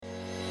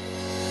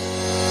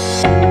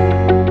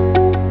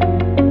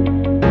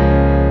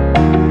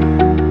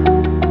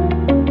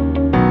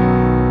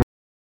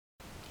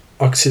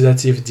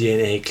Oxidative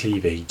DNA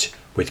cleavage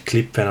with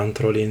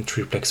clip-phenanthroline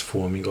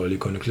triplex-forming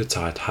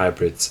oligonucleotide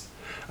hybrids.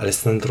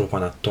 Alessandro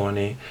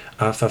Panattoni,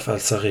 Afaf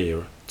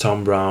El-Saghir,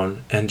 Tom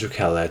Brown, Andrew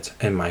Kellett,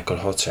 and Michael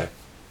Hocek.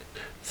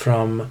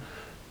 From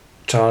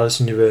Charles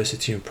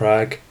University in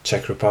Prague,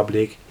 Czech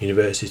Republic,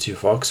 University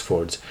of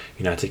Oxford,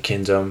 United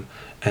Kingdom,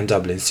 and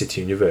Dublin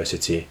City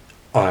University,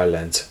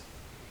 Ireland.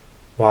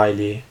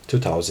 Wiley,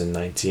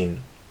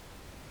 2019.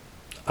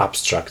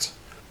 Abstract.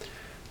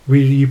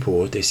 We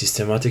report a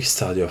systematic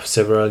study of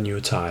several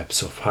new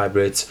types of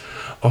hybrids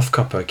of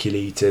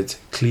copper-chelated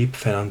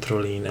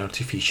clip-phenanthroline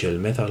artificial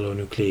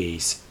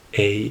metallonuclease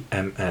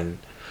AMN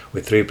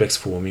with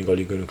triplex-forming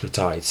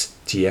oligonucleotides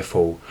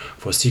TFO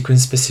for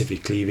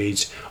sequence-specific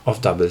cleavage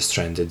of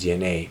double-stranded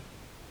DNA.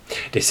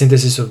 The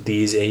synthesis of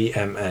these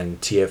AMN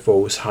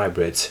TFOs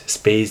hybrids is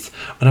based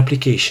on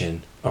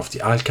application of the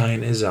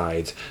alkyne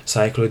azide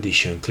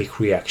cycloaddition click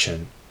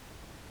reaction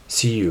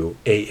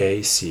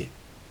CuAAC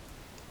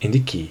in the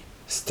key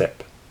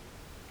step.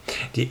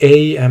 The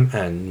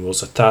AMN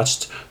was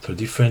attached through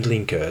different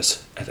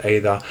linkers at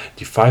either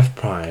the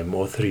 5'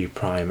 or 3'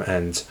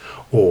 end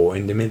or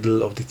in the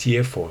middle of the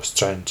TFO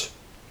strand.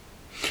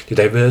 The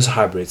diverse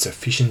hybrids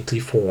efficiently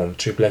form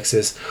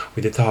triplexes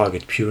with the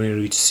target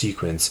purine-rich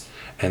sequence,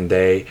 and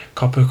their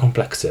copper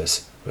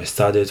complexes were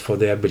studied for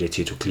their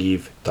ability to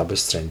cleave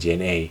double-strand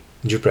DNA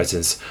in the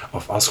presence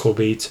of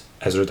ascorbate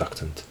as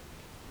reductant.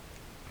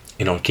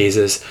 In all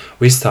cases,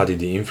 we studied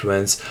the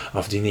influence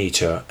of the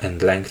nature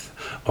and length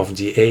of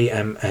the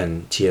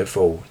AMN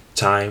TFO,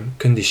 time,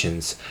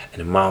 conditions,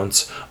 and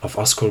amounts of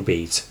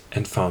ascorbate,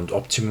 and found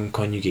optimum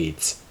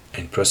conjugates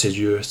and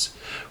procedures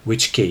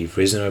which gave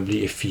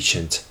reasonably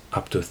efficient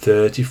up to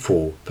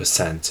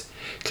 34%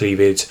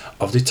 cleavage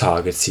of the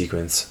target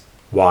sequence,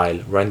 while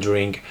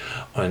rendering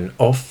an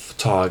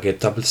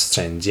off-target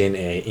double-strand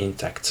DNA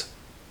intact.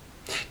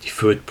 The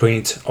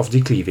footprint of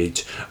the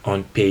cleavage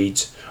on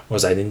page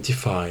was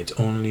identified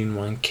only in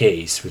one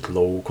case with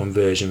low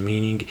conversion,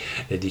 meaning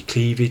that the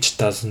cleavage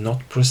does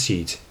not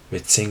proceed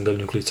with single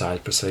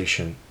nucleotide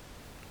precision.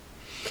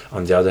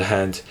 On the other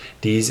hand,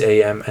 these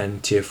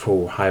AMN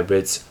TFO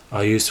hybrids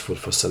are useful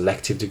for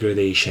selective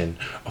degradation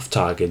of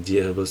target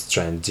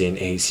double-strand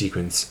DNA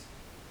sequence.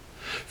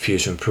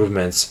 Future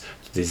improvements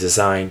to this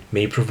design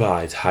may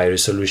provide high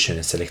resolution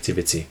and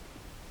selectivity.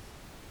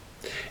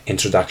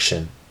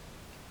 Introduction.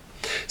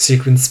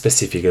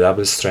 Sequence-specific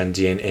double-strand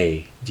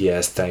DNA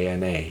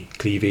 (dsDNA)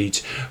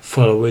 cleavage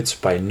followed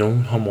by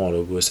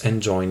non-homologous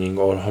enjoining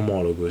or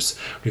homologous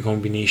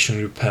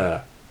recombination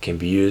repair can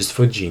be used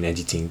for gene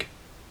editing.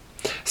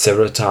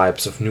 Several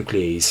types of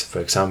nuclease, for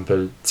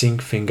example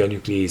zinc finger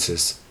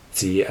nucleases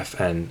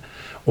 (ZFN)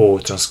 or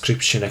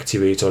transcription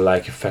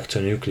activator-like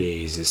effector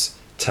nucleases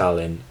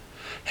 (TALN),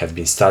 have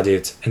been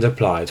studied and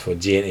applied for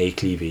DNA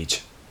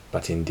cleavage.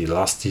 But in the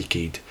last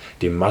decade,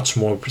 the much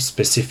more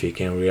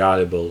specific and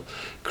reliable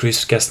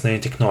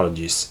CRISPR-Cas9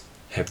 technologies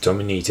have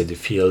dominated the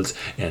field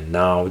and are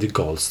now the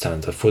gold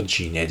standard for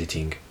gene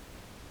editing.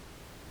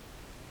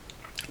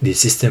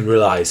 This system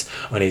relies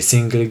on a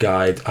single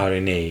guide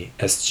RNA,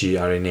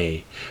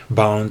 sgRNA,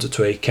 bound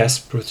to a Cas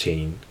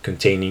protein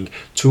containing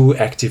two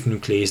active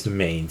nuclease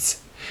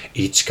domains,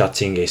 each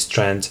cutting a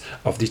strand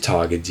of the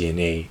target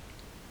DNA.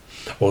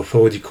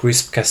 Although the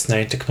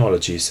CRISPR-Cas9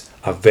 technologies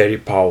are very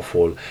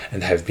powerful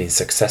and have been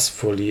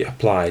successfully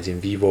applied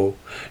in vivo,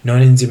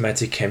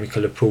 non-enzymatic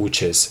chemical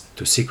approaches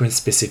to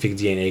sequence-specific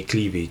DNA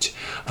cleavage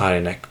are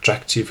an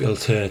attractive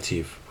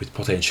alternative with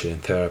potential in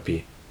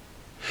therapy.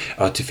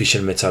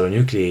 Artificial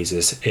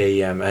metallonucleases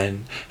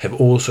 (AMN) have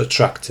also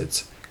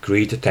attracted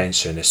great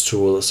attention as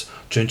tools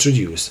to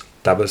introduce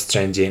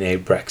double-strand DNA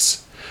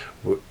breaks,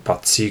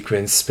 but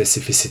sequence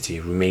specificity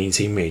remains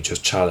a major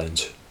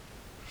challenge.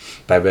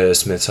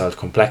 Diverse metal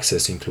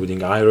complexes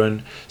including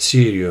iron,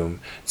 cerium,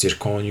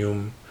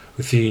 zirconium,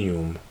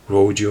 ruthenium,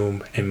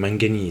 rhodium, and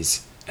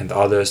manganese, and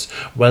others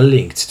were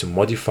linked to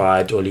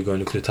modified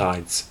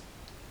oligonucleotides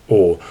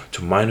or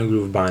to minor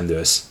groove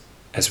binders,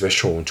 as were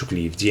shown to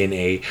cleave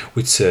DNA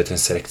with certain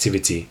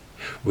selectivity,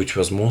 which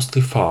was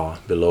mostly far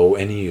below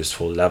any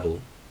useful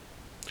level.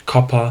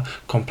 Copper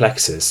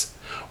complexes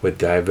with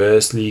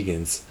diverse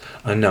ligands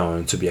are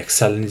known to be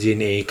excellent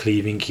DNA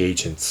cleaving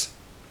agents.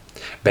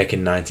 Back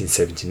in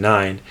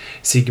 1979,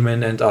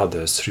 Sigman and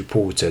others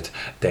reported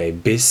that a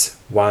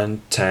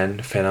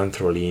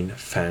bis-1,10-phenanthroline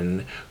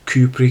phen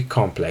cupric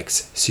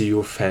complex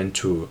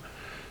CuPhen2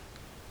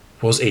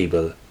 was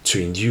able to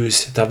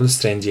induce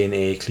double-strand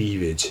DNA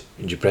cleavage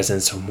in the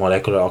presence of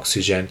molecular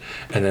oxygen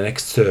and an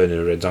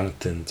external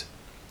reductant,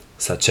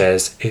 such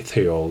as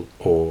ethiol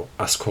or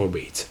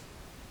ascorbate.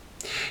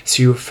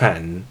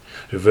 CuPhen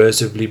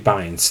reversibly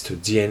binds to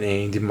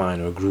DNA in the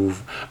minor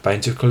groove by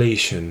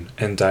intercalation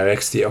and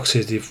directs the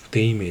oxidative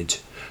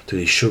damage to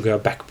the sugar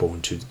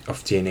backbone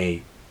of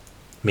DNA,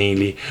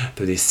 mainly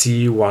to the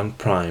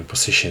C1'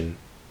 position,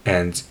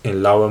 and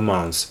in lower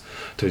amounts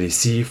to the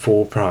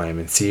C4'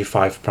 and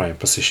C5'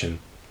 position.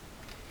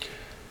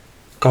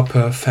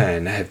 copper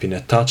FAN have been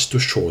attached to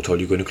short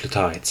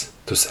oligonucleotides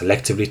to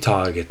selectively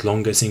target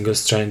longer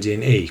single-strand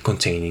DNA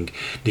containing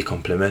the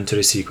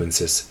complementary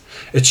sequences,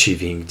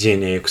 achieving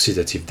DNA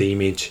oxidative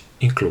damage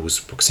in close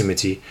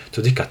proximity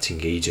to the cutting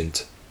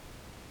agent.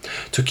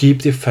 To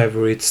keep the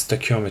favorite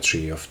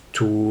stoichiometry of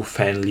two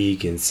FAN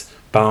ligands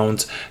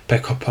bound per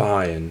copper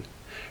ion,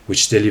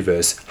 which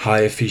delivers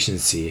high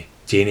efficiency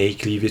DNA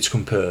cleavage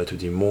compared to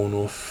the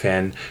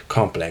mono-FAN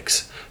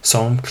complex,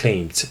 some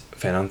claimed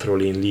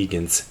phenanthroline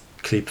ligands,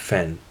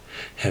 ClipFAN,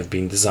 have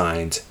been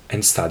designed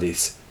and studied,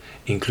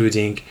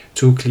 including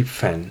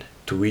 2-ClipFAN,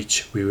 to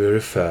which we will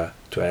refer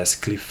to as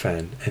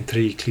ClipFAN, and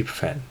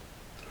 3-ClipFAN.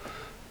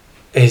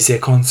 As a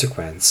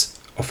consequence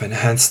of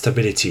enhanced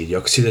stability, the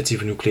oxidative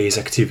nuclease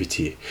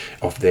activity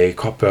of the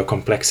copper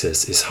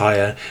complexes is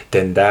higher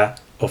than that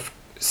of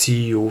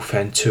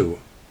CuFAN2,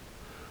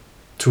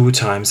 2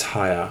 times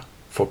higher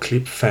for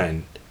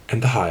ClipFAN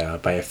and higher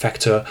by a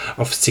factor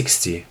of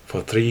 60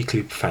 for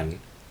 3-ClipFAN.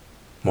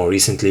 More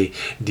recently,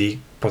 the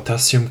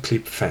potassium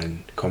ClipFAN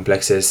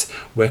complexes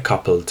were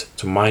coupled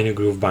to minor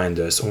groove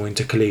binders or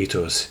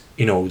intercalators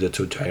in order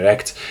to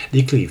direct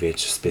the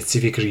cleavage to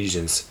specific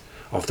regions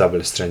of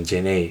double-strand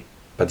DNA,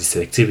 but the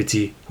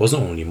selectivity was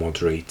only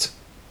moderate.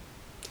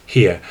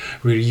 Here,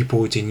 we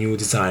report a new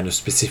design of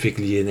specific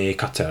DNA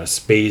cutters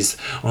based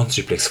on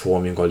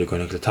triplex-forming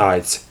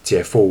oligonucleotides,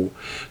 TFO,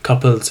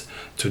 coupled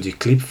to the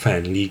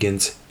ClipFAN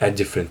ligand at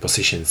different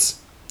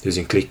positions,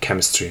 using click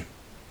chemistry.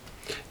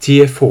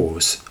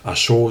 TFOs are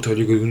short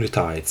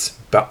oligonucleotides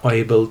but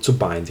able to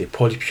bind the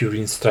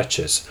polypurine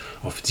stretches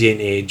of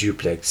DNA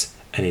duplex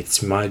and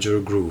its major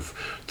groove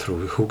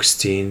through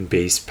Hoogsteen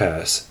base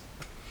pairs.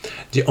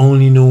 The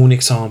only known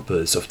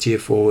examples of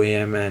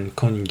TFO-AMN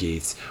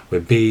conjugates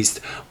were based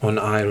on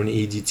iron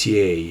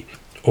EDTA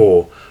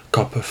or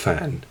copper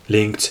FAN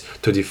linked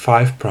to the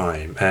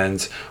 5'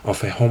 end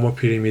of a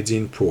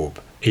homopyrimidine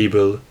probe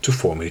able to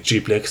form a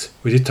triplex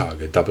with the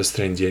target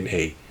double-strand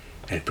DNA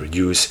and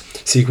produce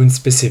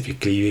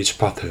sequence-specific cleavage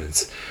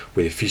patterns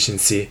with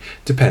efficiency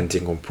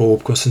depending on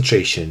probe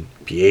concentration,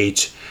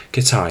 pH,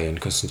 cation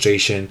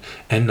concentration,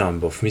 and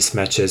number of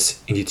mismatches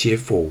in the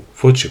TFO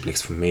for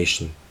triplex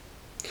formation.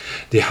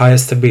 The higher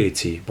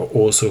stability but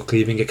also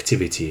cleaving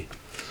activity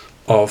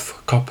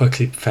of copper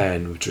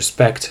ClipFAN with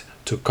respect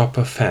to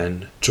copper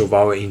FAN drove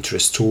our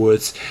interest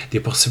towards the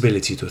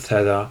possibility to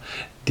tether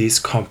this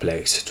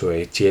complex to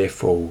a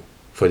TFO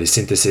for the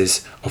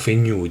synthesis of a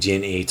new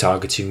DNA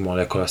targeting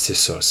molecular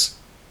scissors.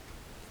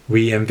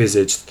 We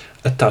envisaged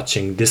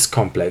attaching this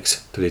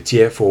complex to the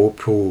TFO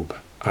probe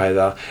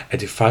either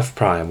at the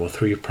 5' or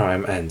 3'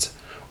 end,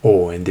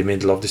 or in the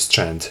middle of the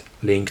strand,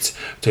 linked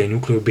to a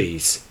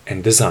nucleobase,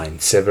 and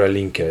designed several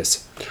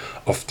linkers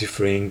of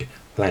differing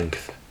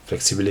length,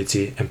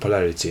 flexibility, and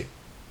polarity.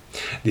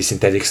 The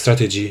synthetic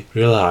strategy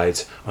relied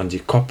on the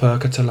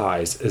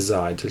copper-catalyzed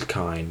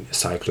azide-alkyne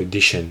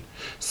cycloaddition,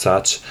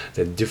 such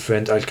that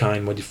different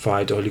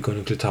alkyne-modified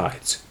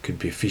oligonucleotides could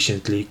be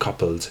efficiently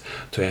coupled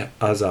to an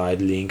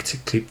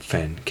azide-linked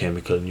ClipFAN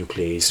chemical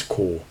nuclease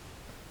core.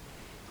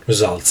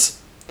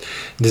 Results: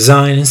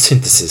 design and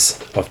synthesis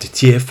of the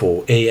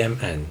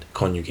TFO-AMN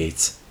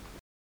conjugates.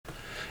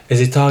 As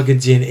a target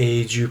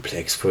DNA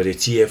duplex for the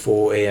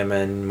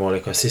TFO-AMN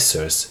molecular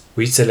scissors,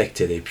 we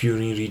selected a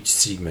purine-rich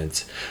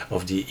segment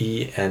of the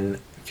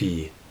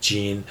ENV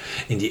gene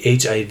in the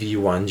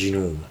HIV-1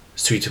 genome,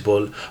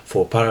 suitable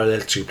for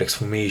parallel triplex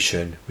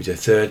formation with a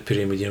third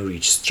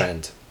pyrimidine-rich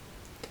strand.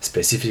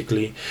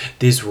 Specifically,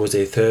 this was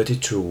a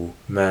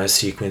 32-mer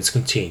sequence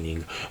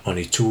containing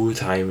only 2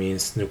 thymine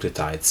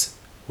nucleotides,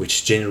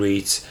 which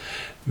generates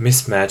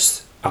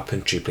mismatched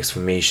upon triplex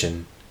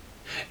formation.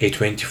 A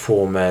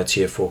 24-mer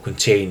TFO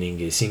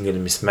containing a single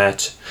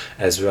mismatch,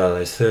 as well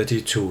as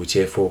 32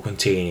 TFO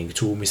containing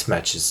 2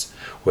 mismatches,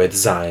 were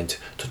designed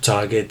to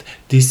target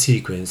this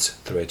sequence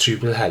through a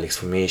triple helix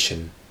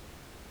formation.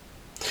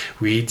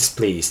 We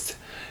displaced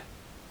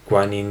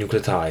guanine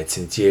nucleotides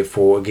in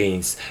TFO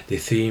against the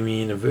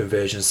thymine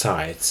inversion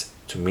sites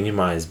to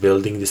minimize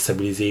building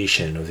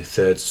destabilization of the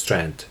third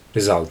strand,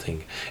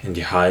 resulting in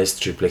the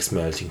highest triplex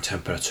melting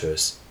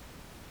temperatures.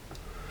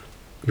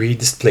 We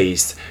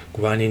displaced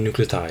guanine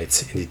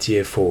nucleotides in the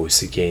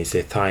TFOs against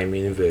the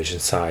thymine inversion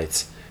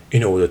sites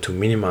in order to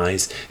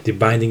minimize the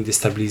binding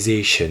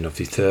destabilization of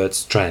the third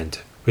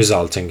strand,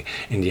 resulting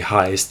in the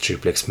highest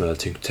triplex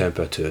melting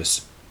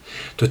temperatures.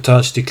 To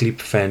touch the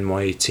ClipFAN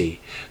moiety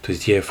to the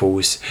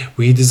TFOs,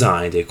 we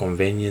designed a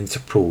convenient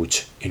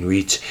approach in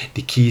which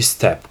the key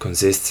step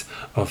consists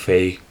of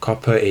a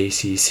copper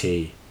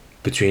ACC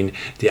between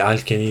the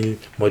alkynyl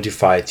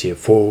modified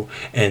TFO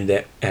and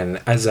an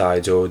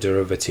azido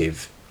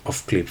derivative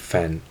of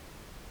ClipFAN.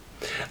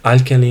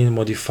 Alkaline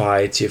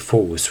modified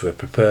TFOs were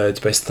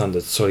prepared by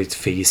standard solid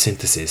phase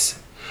synthesis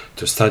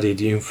to study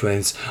the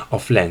influence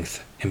of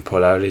length and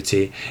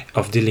polarity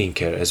of the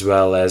linker, as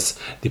well as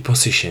the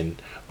position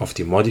of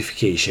the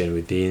modification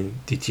within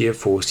the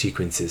TFO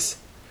sequences.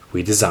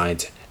 We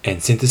designed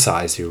and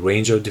synthesized a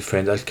range of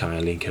different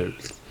alkyne linker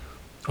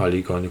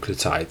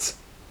oligonucleotides.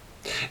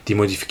 The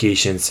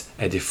modifications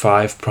at the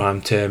 5'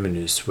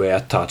 terminus were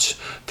attached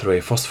through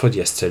a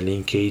phosphodiester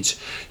linkage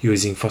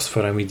using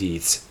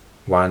phosphoramidates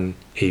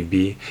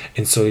 1AB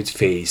in solid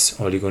phase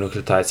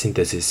oligonucleotide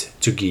synthesis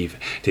to give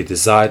the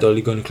desired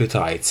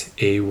oligonucleotides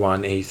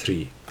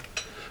A1A3.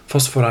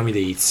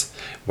 Phosphoramidates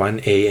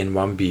 1A and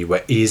 1B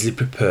were easily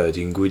prepared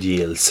in good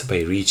yields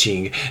by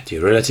reaching the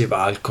relative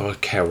alcohol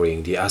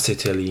carrying the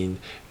acetylene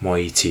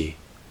moiety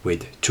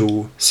with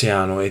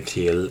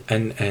 2-cyanoethyl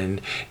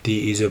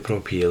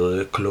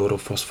NN-diisopropyl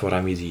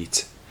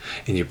chlorophosphoramidate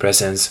in the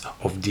presence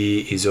of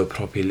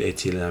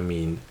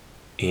diisopropylethylamine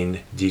in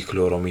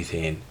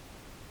dichloromethane.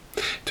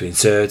 To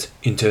insert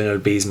internal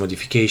base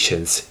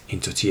modifications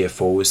into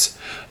TFOs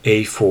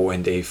A4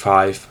 and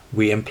A5,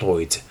 we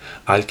employed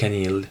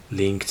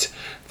alkanyl-linked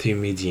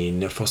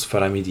thymidine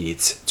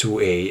phosphoramidates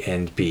 2A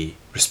and B,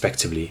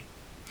 respectively.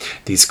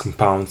 These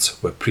compounds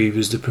were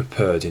previously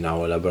prepared in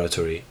our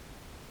laboratory.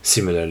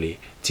 Similarly,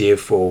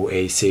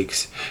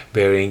 TFO-A6,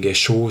 bearing a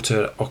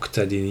shorter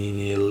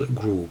octadienyl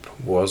group,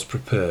 was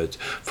prepared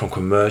from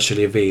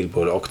commercially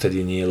available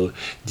octadienyl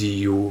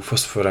DU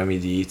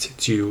phosphoramidate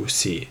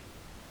 2C.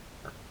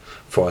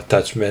 For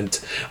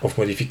attachment of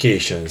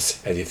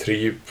modifications at the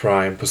 3'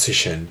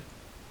 position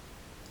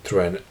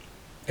through an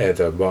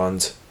ether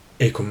bond,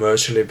 a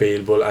commercially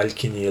available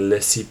alkenyl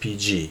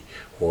CpG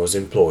was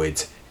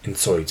employed in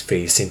solid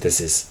phase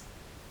synthesis.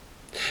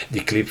 The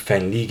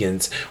ClipFen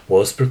ligand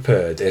was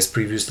prepared as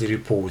previously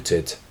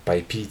reported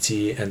by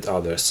PT and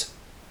others.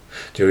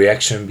 The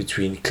reaction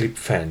between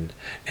ClipFen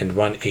and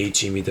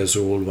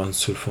 1,H-imidazole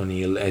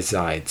 1-sulfonyl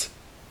azide,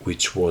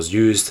 which was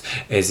used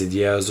as a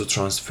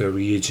diazotransfer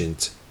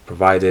reagent,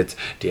 provided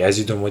the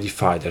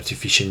azido-modified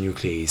artificial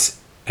nuclease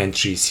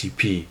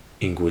N3CP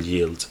in good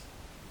yield.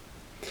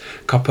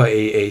 Kappa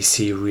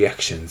AAC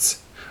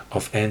reactions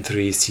of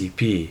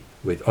N3CP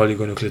with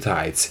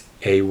oligonucleotides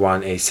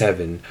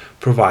A1A7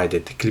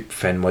 provided the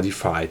ClipFen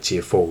modified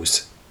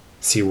TFOs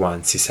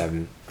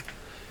C1C7.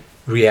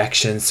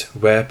 Reactions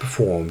were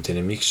performed in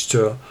a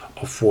mixture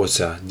of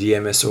water,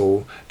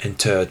 DMSO, and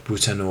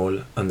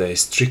tert-butanol under a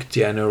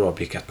strictly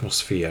anaerobic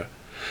atmosphere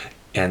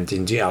and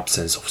in the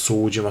absence of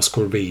sodium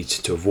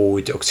ascorbate to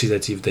avoid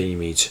oxidative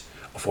damage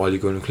of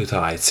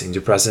oligonucleotides in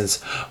the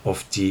presence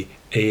of the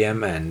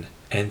AMN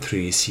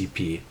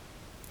N3CP.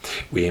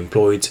 We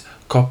employed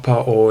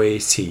Kappa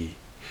OAC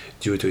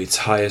due to its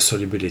higher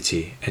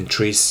solubility and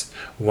tris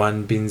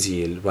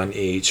 1-benzyl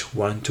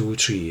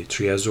 1H123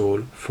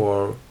 triazole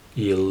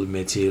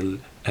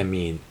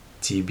 4-ylmethylamine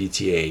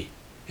TBTA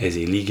as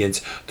a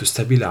ligand to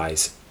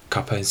stabilize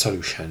kappa in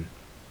solution.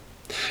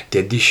 The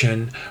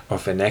addition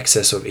of an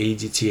excess of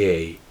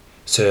ADTA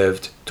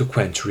served to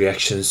quench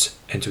reactions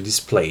and to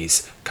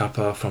displace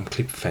kappa from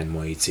ClipFen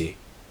moiety.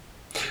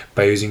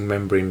 By using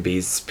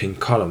membrane-based spin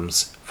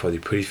columns for the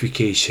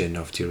purification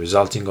of the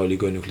resulting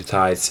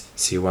oligonucleotides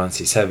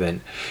C1C7,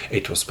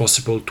 it was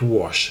possible to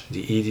wash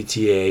the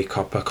EDTA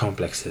kappa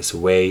complexes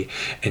away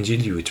and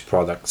dilute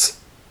products,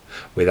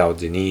 without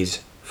the need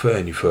for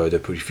any further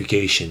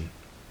purification.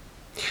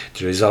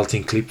 The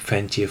resulting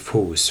ClipFen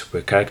TFOs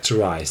were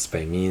characterized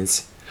by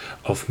means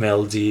of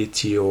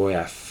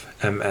MELD-TOF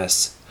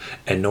MS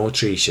and no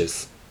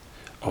traces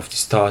of the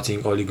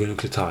starting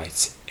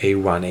oligonucleotides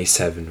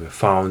A1A7 were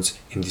found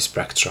in the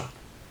spectra.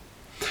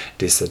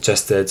 This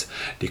suggested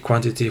the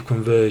quantitative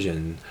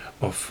conversion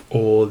of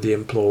all the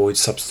employed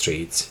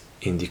substrates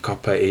in the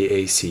kappa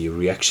AAC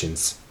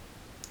reactions.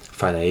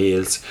 Final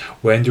yields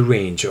were in the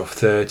range of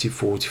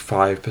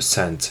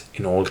 30–45%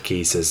 in all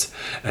cases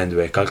and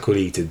were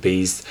calculated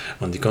based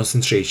on the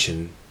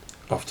concentration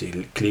of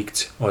the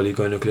clicked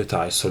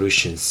oligonucleotide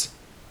solutions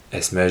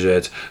as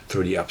measured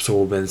through the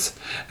absorbance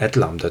at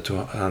lambda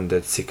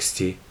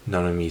 260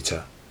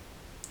 nanometer.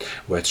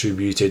 We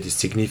attributed the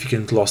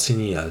significant loss in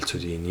yield to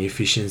the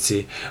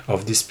inefficiency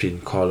of the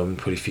spin column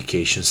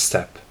purification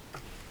step.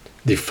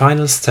 The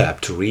final step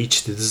to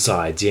reach the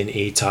desired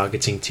DNA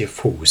targeting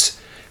TFOs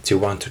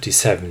T1 to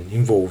T7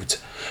 involved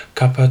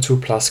kappa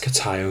 2 plus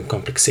cation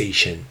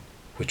complexation,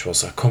 which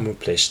was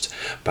accomplished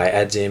by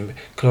adding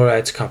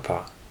chloride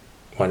kappa,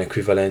 1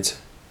 equivalent,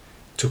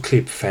 to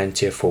ClipFen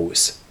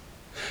TFOs.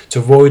 To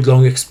avoid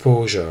long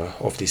exposure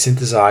of the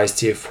synthesized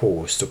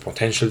TFOs to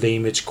potential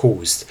damage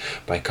caused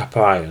by kappa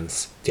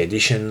ions, the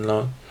addition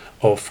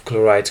of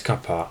chloride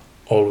kappa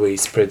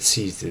always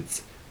preceded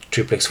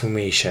triplex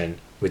formation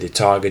with the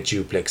target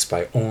duplex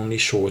by only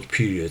short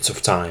periods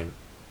of time,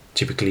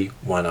 typically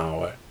 1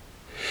 hour.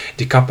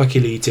 The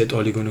kappa-chelated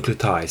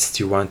oligonucleotides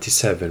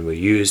T1-T7 were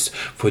used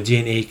for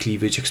DNA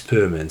cleavage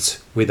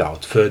experiments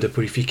without further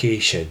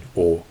purification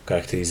or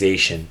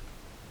characterization.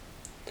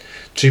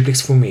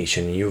 Triplex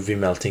formation in UV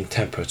melting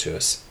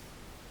temperatures.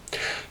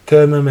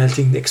 Thermal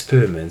melting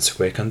experiments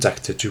were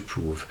conducted to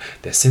prove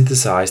that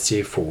synthesized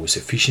TFOs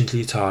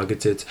efficiently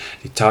targeted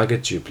the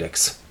target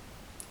duplex.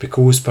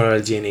 Because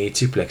parallel DNA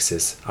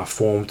triplexes are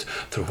formed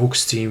through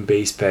Hochstein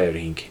base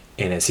pairing,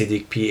 an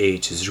acidic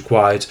pH is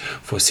required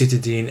for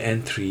cytidine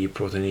N3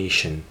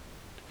 protonation.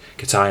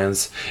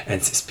 cations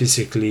and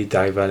specifically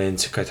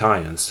divalent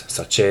cations,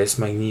 such as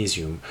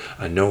magnesium,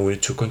 are known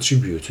to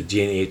contribute to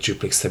DNA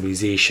triplex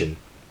stabilization.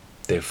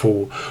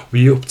 Therefore,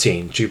 we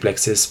obtain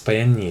triplexes by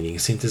annealing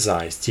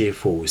synthesized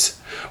TFOs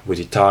with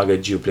the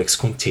target duplex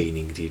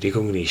containing the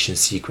recognition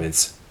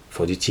sequence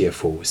for the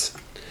TFOs.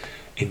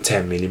 In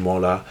 10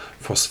 millimolar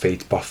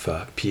phosphate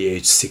buffer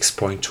pH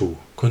 6.2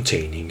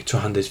 containing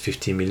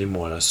 250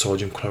 millimolar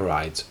sodium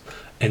chloride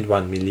and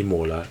 1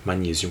 millimolar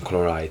magnesium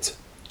chloride.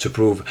 To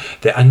prove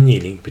the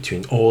annealing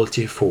between all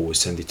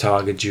TFOs and the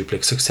target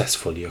duplex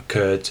successfully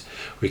occurred,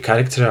 we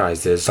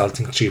characterize the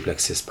resulting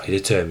triplexes by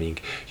determining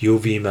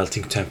UV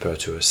melting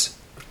temperatures.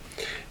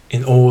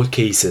 In all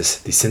cases,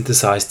 the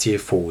synthesized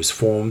TFOs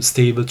formed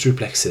stable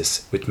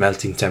triplexes with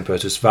melting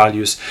temperatures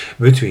values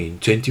between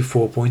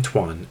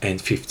 24.1 and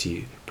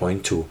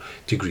 50.2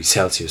 degrees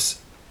Celsius.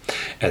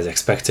 As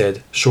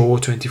expected,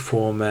 short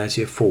 24-mer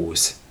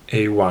TFOs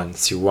A1,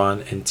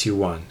 C1, and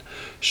T1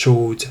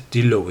 showed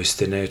the lowest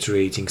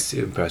denaturating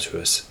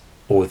temperatures,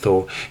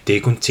 although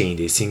they contained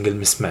a single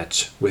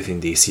mismatch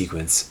within the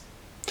sequence.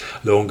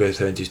 Longer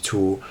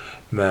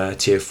 32-mer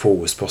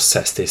TFOs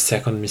possessed a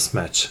second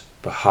mismatch,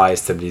 but high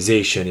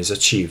stabilization is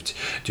achieved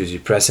due to the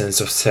presence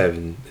of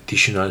 7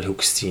 additional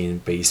Hookean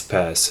base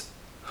pairs.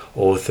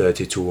 All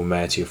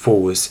 32-mer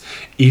TFOs,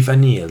 if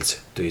annealed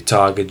to the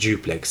target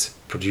duplex,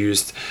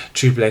 produced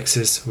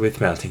triplexes with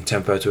melting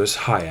temperatures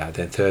higher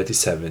than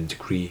 37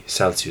 degrees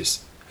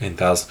Celsius, and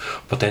thus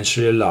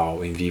potentially allow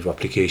in vivo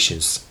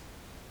applications.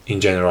 In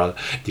general,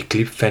 the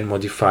Clipfen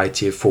modified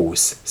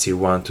TFOs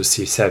C1 to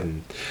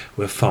C7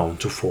 were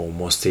found to form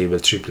more stable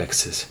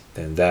triplexes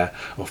than that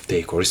of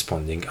their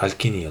corresponding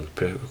alkenyl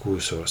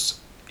precursors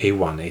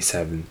A1,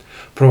 A7,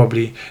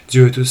 probably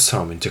due to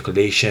some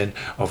intercalation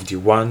of the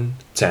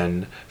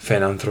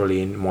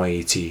 1,10-phenanthroline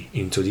moiety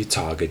into the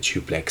target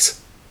duplex.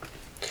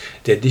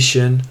 The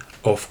addition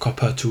of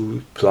copper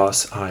 2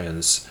 plus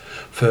ions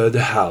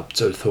further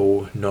helped,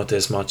 although not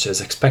as much as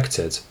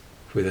expected,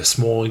 with a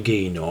small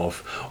gain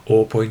of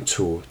 0.2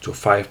 to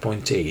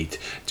 5.8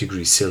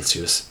 degrees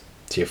Celsius.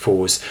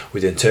 TFOs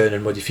with internal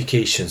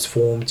modifications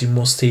formed the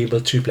most stable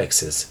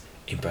triplexes,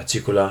 in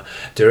particular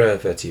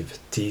derivative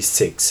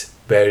T6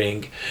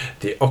 bearing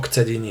the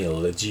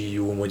octadenyl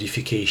GU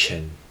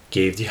modification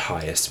gave the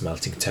highest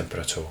melting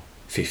temperature,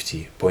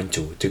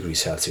 50.2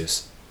 degrees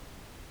Celsius.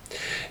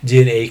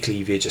 DNA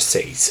cleavage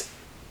assays.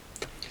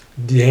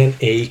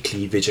 DNA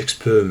cleavage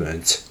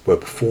experiments were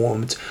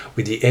performed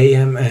with the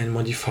AMN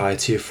modified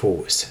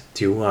TFOs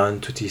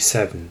T1 to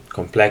T7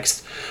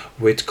 complexed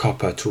with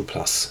copper 2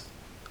 plus.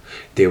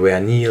 They were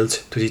annealed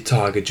to the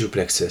target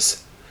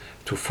duplexes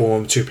to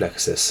form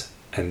triplexes,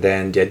 and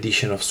then the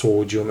addition of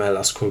sodium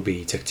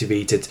L-ascorbate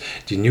activated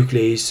the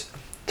nuclease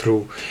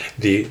through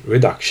the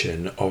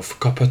reduction of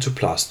copper 2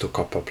 plus to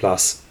copper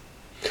plus.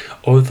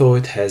 Although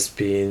it has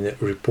been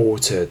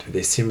reported with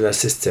a similar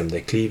system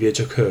that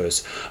cleavage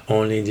occurs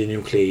only in the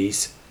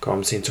nuclease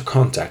comes into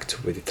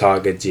contact with the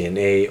target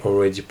DNA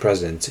already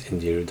present in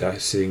the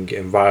reducing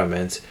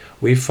environment,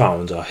 we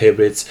found our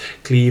hybrids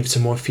cleaved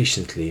more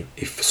efficiently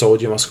if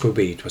sodium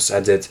ascorbate was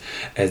added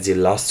as the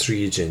last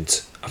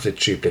reagent after the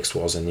triplex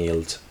was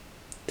annealed.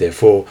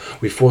 Therefore,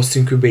 we first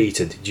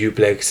incubated the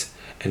duplex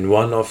and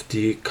one of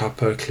the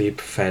copper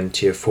Clipfen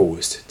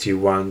TFOs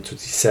T1 to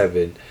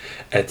T7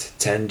 at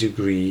 10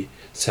 degrees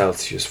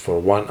Celsius for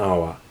 1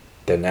 hour,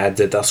 then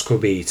added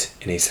ascorbate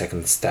in a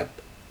second step.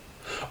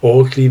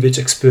 All cleavage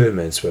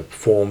experiments were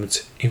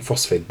performed in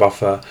phosphate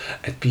buffer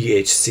at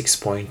pH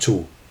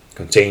 6.2,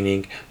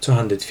 containing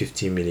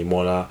 250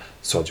 millimolar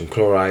sodium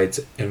chloride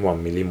and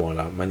 1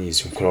 millimolar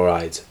magnesium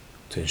chloride,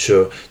 to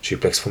ensure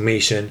triplex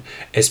formation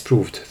as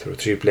proved through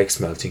triplex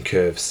melting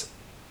curves.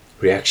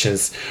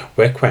 Reactions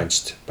were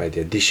quenched by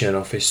the addition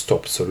of a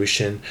stopped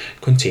solution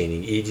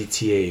containing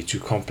EDTA to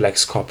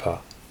complex copper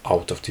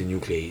out of the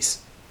nuclease.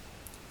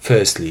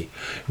 Firstly,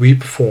 we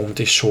performed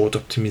a short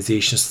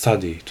optimization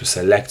study to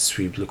select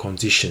suitable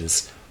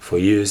conditions for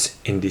use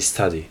in this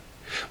study,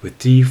 with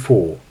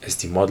T4 as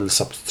the model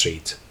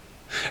substrate.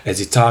 As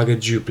the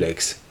target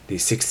duplex, the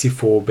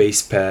 64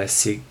 base pair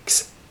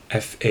 6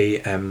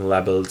 FAM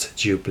labeled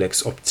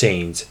duplex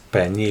obtained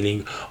by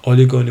annealing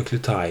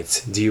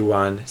oligonucleotides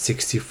D1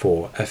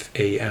 64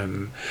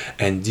 FAM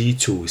and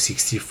D2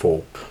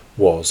 64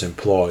 was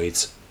employed.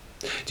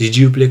 The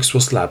duplex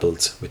was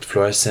labeled with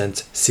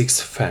fluorescent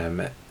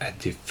 6FAM at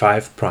the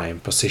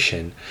 5'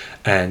 position,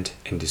 and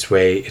in this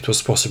way it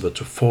was possible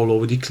to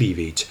follow the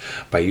cleavage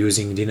by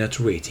using the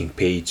denaturating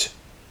page.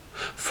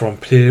 From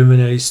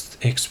preliminary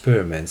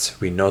experiments,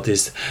 we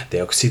noticed the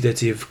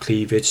oxidative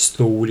cleavage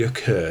slowly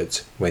occurred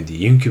when they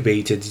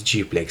incubated the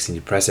duplex in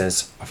the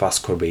presence of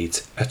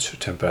ascorbate at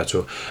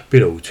temperature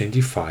below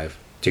 25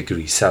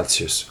 degrees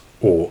Celsius,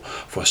 or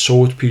for a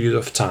short period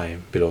of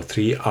time below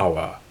 3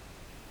 hours.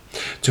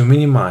 To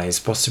minimize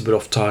possible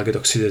off-target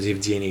oxidative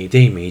DNA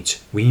damage,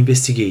 we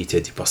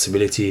investigated the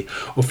possibility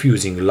of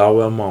using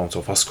lower amounts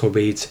of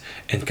ascorbate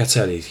and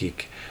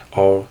catalytic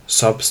or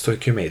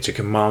substoichiometric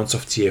amounts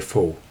of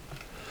TFO.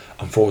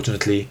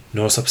 Unfortunately,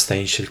 no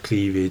substantial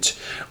cleavage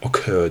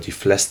occurred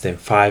if less than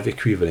 5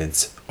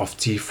 equivalents of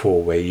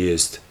T4 were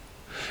used,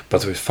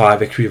 but with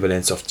 5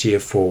 equivalents of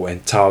TF4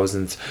 and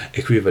 1000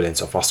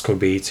 equivalents of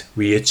ascorbate,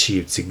 we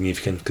achieved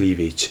significant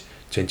cleavage,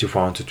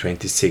 21 to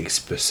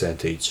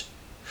 26%.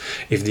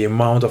 If the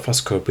amount of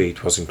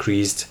ascorbate was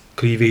increased,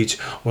 cleavage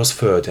was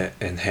further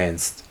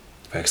enhanced.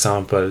 For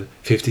example,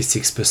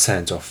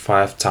 56% of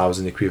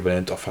 5000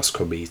 equivalent of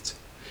ascorbate.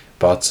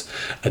 But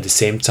at the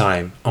same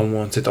time,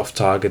 unwanted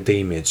off-target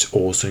damage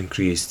also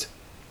increased.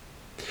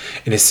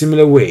 In a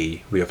similar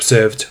way, we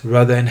observed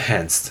rather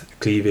enhanced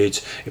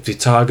cleavage if the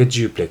target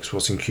duplex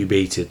was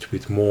incubated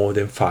with more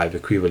than 5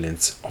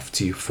 equivalents of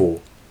T4,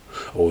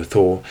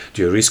 although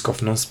the risk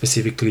of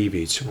non-specific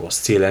cleavage was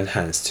still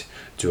enhanced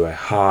due to a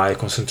high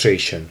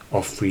concentration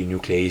of free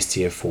nuclease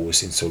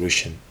TF4s in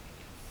solution.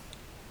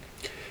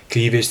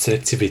 Cleavage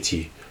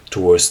selectivity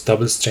towards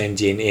double-strand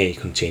DNA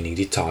containing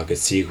the target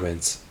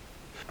sequence.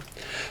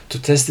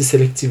 To test the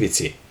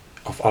selectivity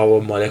of our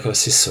molecular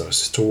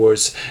scissors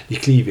towards the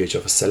cleavage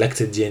of a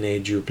selected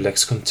DNA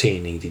duplex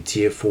containing the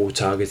TF4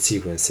 target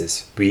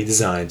sequences, we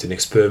designed an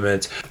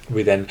experiment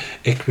with an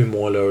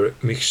equimolar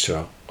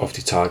mixture of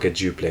the target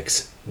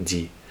duplex,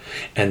 D,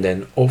 and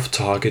an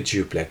off-target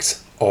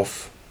duplex,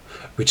 OFF,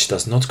 which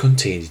does not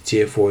contain the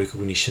TF4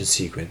 recognition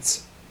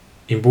sequence.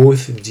 In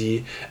both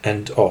D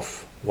and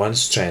OFF, one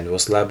strand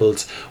was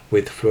labeled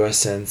with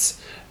fluorescence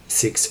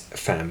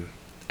 6FAM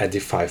at the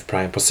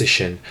 5'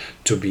 position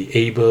to be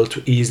able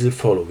to easily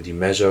follow the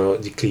measure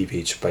of the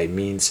cleavage by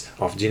means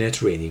of the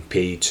denaturating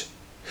page.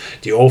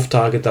 The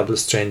off-target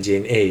double-strand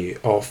DNA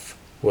of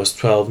was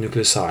 12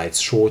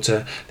 nucleosides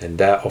shorter than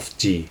that of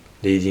D,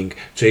 leading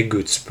to a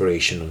good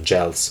separation on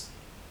gels.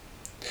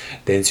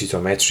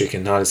 Densitometric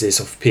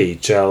analysis of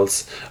page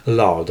gels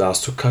allowed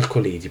us to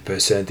calculate the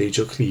percentage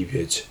of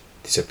cleavage,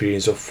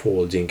 disappearance of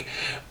folding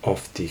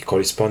of the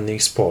corresponding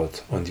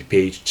spot on the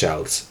page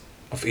gels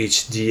of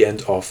each D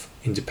and OFF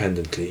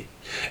independently,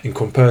 in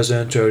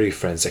comparison to a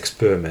reference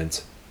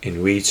experiment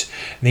in which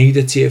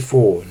neither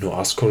TF4 nor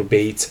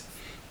ascorbate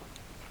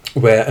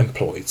were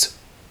employed.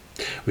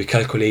 We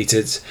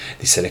calculated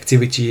the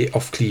selectivity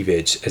of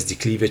cleavage as the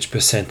cleavage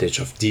percentage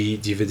of D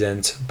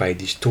divided by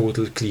the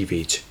total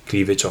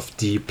cleavage of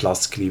D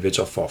plus cleavage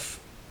of OFF.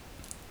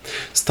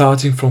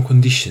 Starting from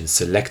conditions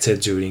selected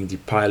during the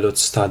pilot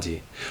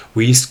study,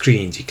 we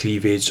screened the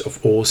cleavage of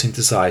all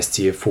synthesized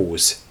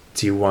TF4s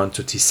T1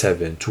 to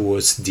T7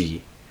 towards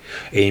D,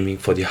 aiming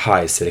for the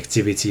highest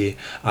selectivity,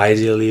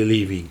 ideally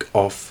leaving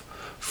OFF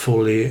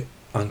fully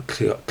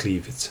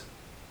uncleaved.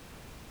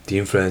 The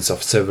influence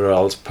of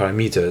several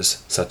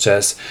parameters such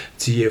as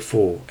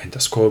TF4 and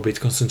ascorbate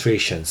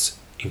concentrations,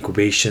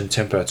 incubation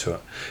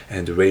temperature,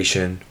 and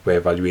duration were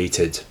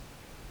evaluated.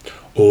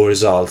 All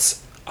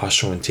results are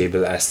shown in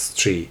Table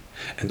S3,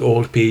 and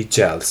all page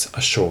gels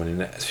are shown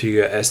in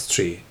Figure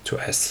S3 to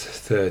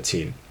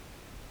S13.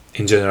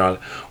 In general,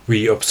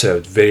 we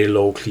observed very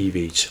low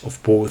cleavage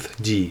of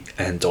both D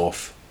and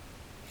OFF.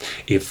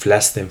 If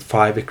less than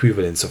 5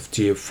 equivalents of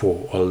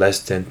TF4 or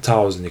less than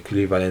 1000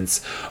 equivalents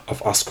of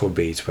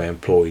ascorbate were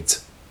employed.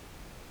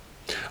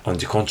 On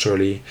the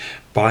contrary,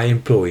 by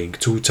employing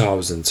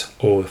 2000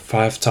 or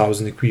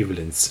 5000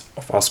 equivalents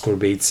of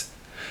ascorbates,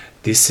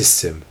 this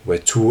system were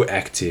too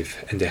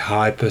active and a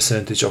high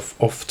percentage of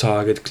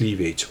off-target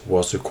cleavage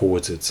was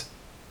recorded.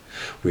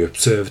 We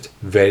observed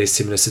very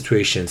similar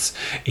situations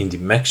in the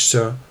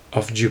mixture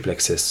of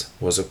duplexes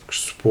was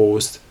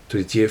exposed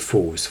to the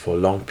TF4s for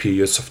long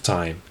periods of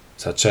time,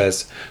 such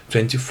as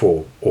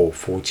 24 or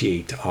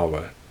 48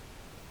 hours.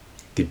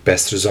 The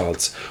best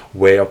results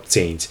were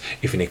obtained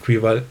if an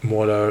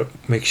equimolar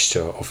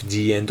mixture of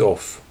D and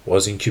OFF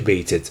was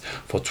incubated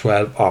for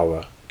 12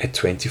 hours at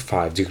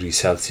 25 degrees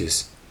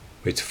Celsius,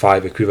 with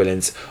 5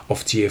 equivalents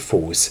of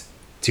TF4s,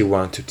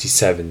 T1 to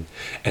T7,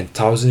 and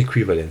 1000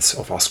 equivalents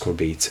of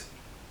ascorbate.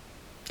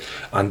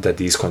 Under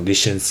these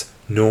conditions,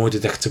 no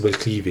detectable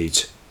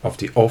cleavage of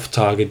the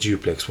off-target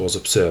duplex was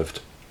observed,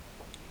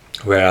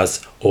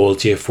 whereas all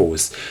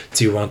TF4s,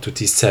 T1 to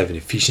T7,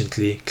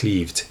 efficiently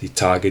cleaved the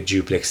target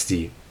duplex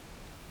D.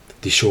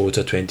 The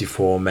shorter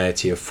 24-mer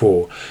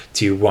TF4,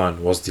 T1,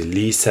 was the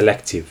least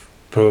selective,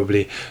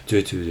 probably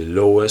due to the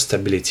lower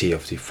stability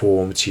of the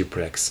formed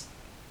duplex.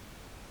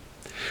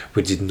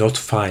 We did not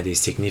find a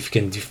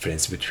significant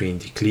difference between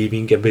the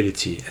cleaving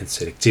ability and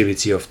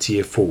selectivity of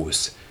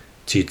TF4s,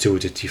 T2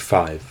 to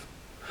T5.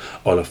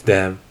 All of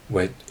them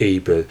were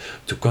able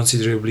to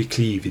considerably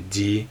cleave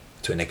D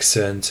to an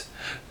extent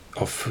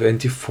of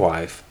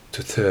 25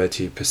 to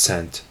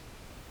 30%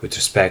 with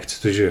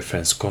respect to the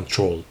reference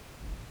control.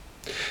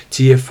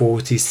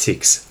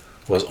 TF4-T6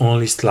 was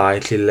only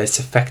slightly less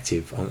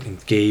effective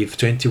and gave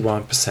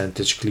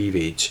 21%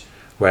 cleavage,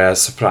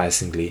 whereas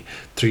surprisingly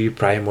 3'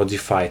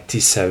 modified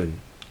T7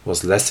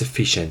 was less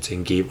efficient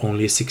and gave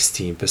only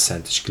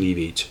 16%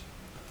 cleavage.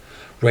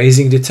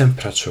 Raising the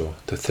temperature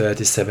to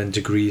 37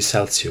 degrees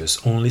Celsius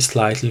only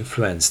slightly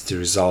influenced the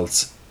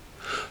results.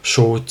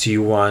 Short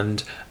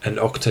T1 and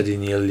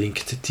octadenyllinked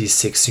linked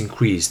T6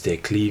 increased their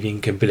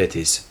cleaving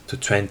abilities to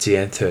 20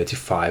 and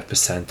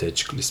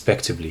 35%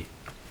 respectively,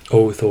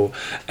 although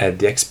at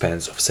the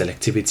expense of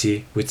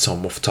selectivity with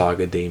some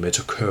off-target damage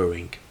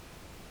occurring.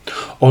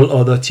 All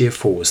other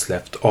TFOs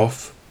left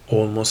off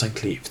almost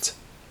uncleaved.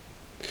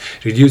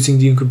 Reducing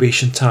the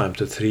incubation time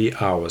to 3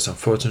 hours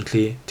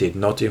unfortunately did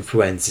not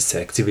influence the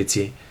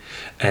selectivity,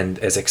 and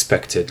as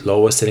expected,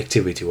 lower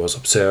selectivity was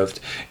observed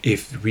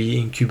if we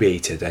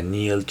incubated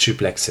annealed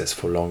triplexes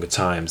for longer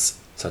times,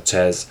 such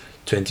as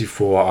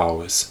 24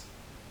 hours.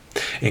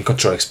 In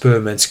control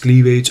experiments,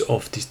 cleavage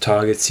of the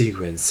target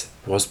sequence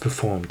was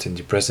performed in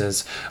the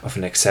presence of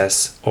an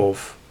excess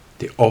of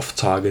the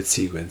off-target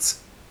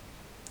sequence.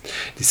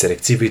 The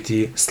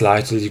selectivity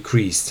slightly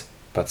decreased,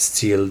 but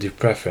still the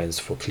preference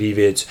for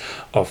cleavage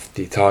of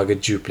the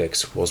target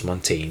duplex was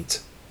maintained.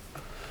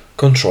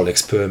 Control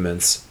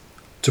experiments.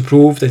 To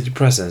prove that the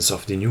presence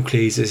of the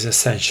nuclease is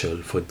essential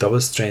for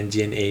double-strand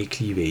DNA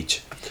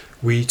cleavage,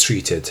 we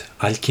treated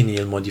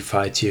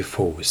alkenyl-modified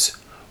TFOs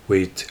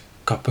with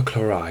copper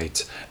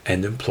chloride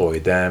and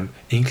employed them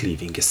in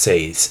cleaving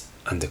assays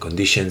under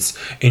conditions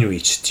in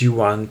which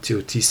T1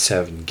 to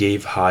T7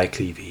 gave high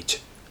cleavage.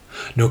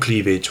 No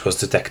cleavage was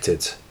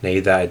detected,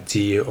 neither at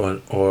D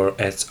or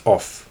at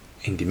off.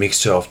 In the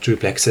mixture of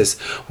triplexes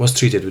was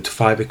treated with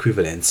 5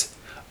 equivalents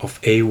of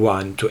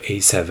A1 to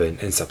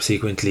A7 and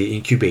subsequently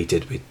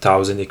incubated with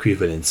 1000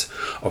 equivalents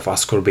of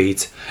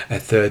ascorbate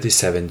at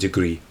 37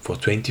 degrees for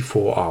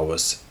 24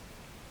 hours.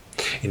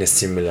 In a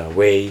similar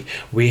way,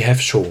 we have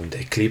shown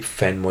that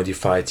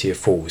ClipFEN-modified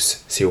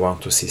TFOs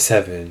C1 to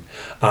C7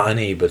 are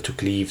unable to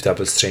cleave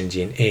double-strand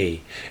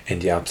DNA in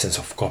the absence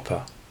of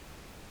copper.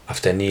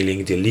 After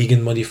annealing the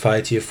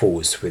ligand-modified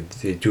TFOs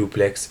with the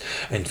duplex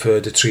and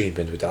further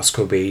treatment with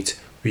ascorbate,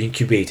 we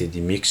incubated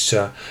the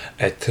mixture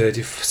at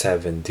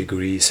 37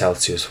 degrees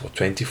Celsius for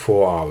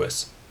 24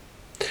 hours,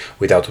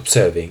 without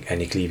observing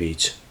any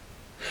cleavage.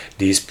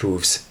 This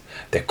proves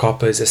that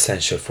copper is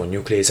essential for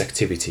nuclease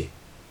activity.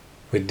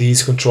 With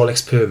these control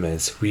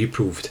experiments, we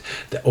proved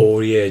that all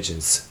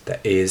reagents,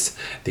 that is,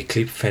 the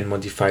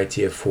ClipFEN-modified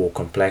TFO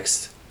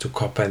complex to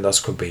copper and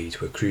ascorbate,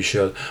 were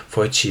crucial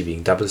for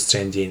achieving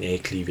double-strand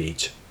DNA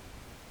cleavage.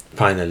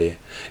 Finally,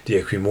 the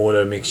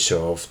equimolar mixture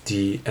of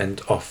D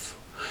and off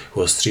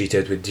was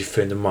treated with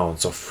different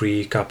amounts of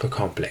free copper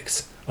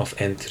complex of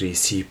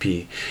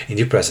N3CP in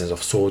the presence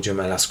of sodium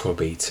and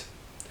ascorbate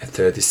at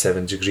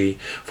 37 degrees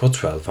for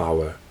 12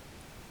 hours.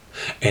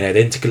 An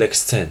identical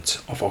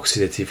extent of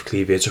oxidative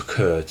cleavage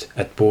occurred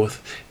at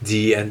both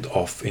D and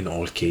off in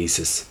all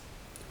cases,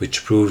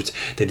 which proved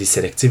that the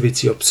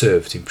selectivity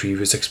observed in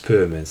previous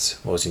experiments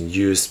was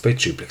induced by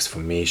triplex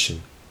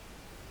formation.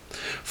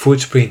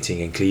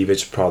 Footprinting and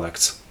cleavage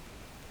products.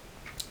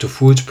 To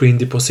footprint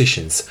the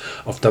positions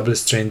of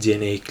double-strand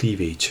DNA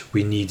cleavage,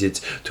 we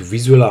needed to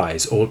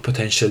visualize all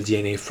potential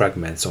DNA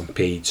fragments on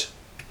page.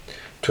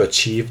 To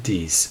achieve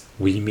this,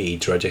 we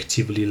made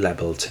radioactively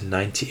labeled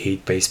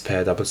 98 base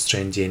pair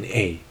double-strand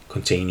DNA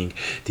containing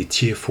the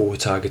TFO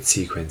target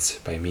sequence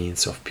by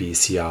means of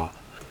PCR,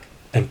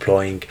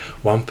 employing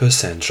 1%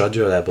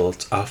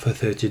 radiolabeled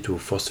alpha-32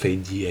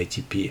 phosphate D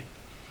ATP.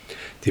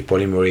 The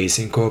polymerase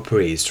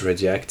incorporates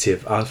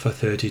radioactive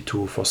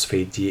alpha-32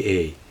 phosphate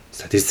DA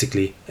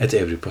statistically at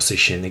every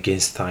position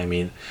against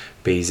thymine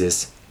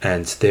bases,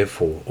 and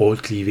therefore all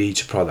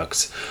cleavage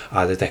products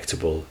are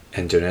detectable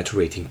and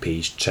denaturating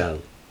page gel.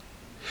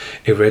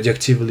 A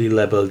radioactively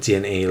labeled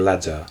DNA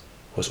ladder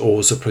was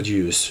also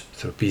produced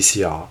through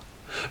PCR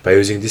by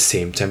using the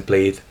same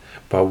template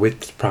but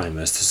with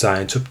primers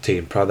designed to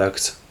obtain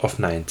products of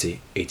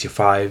 90,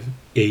 85,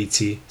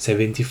 80,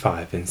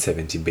 75 and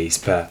 70 base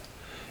pair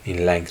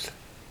in length.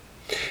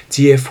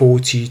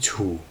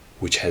 TFO-T2,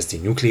 which has the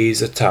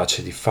nuclease attached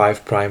at the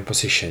 5'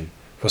 position,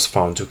 was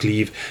found to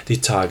cleave the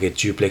target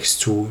duplex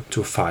 2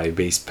 to 5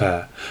 base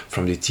pair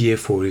from the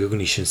TFO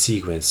recognition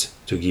sequence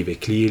to give a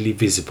clearly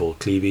visible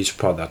cleavage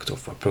product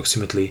of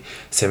approximately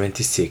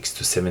 76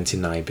 to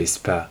 79 base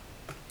pair.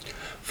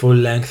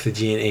 Full-length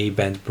DNA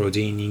band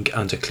broadening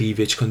under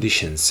cleavage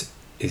conditions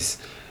is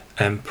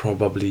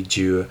probably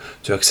due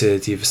to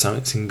oxidative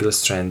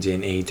single-strand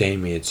DNA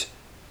damage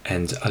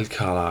and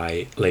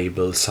alkali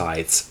label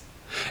sites,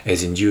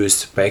 as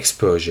induced by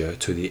exposure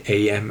to the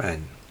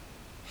AMN.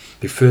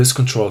 The first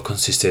control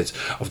consisted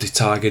of the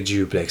target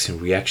duplex in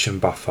reaction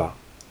buffer,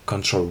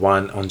 control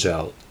 1 on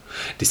gel.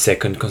 The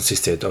second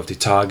consisted of the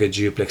target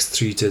duplex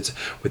treated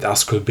with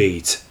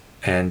ascorbate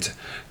and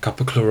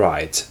copper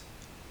chloride,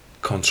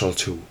 control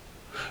 2,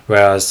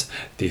 whereas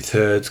the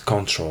third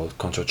control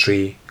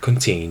 3,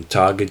 contained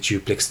target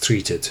duplex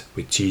treated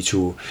with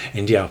T2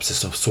 in the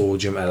absence of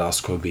sodium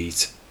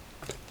L-ascorbate.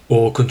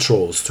 All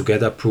controls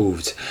together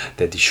proved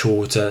that the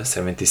shorter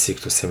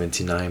 76 to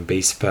 79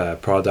 base pair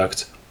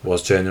product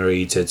was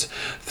generated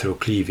through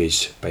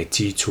cleavage by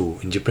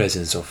T2 in the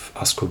presence of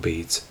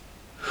ascorbate.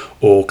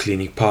 All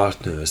clinic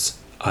partners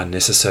are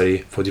necessary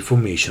for the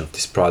formation of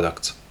this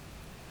product.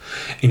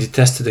 In the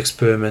tested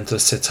experimental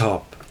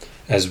setup,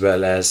 as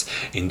well as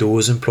in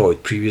those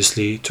employed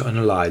previously to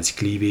analyze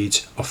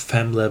cleavage of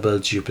fem-level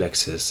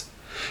duplexes.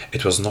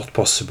 It was not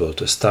possible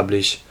to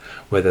establish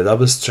whether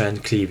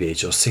double-strand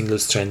cleavage or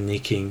single-strand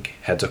nicking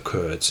had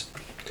occurred.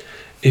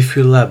 If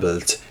we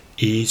labeled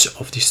each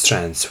of the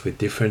strands with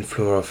different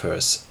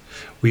fluorophores,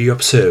 we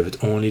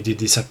observed only the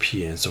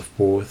disappearance of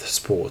both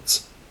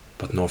spots,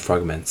 but no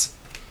fragments.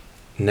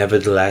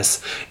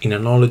 Nevertheless, in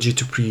analogy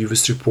to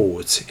previous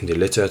reports in the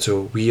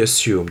literature, we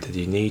assume that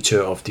the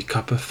nature of the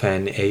copper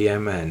fen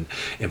AMN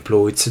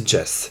employed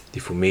suggests the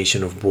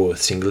formation of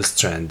both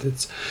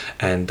single-stranded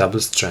and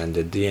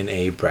double-stranded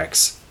DNA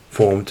breaks,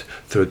 formed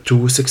through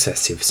two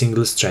successive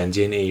single-strand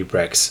DNA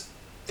breaks.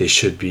 This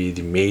should be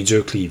the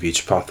major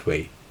cleavage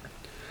pathway.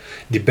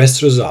 The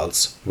best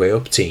results were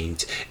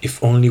obtained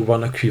if only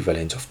one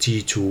equivalent of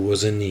T2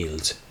 was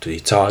annealed to the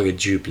target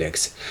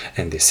duplex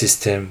and the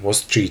system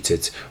was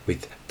treated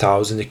with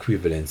 1000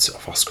 equivalents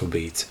of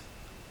ascorbate.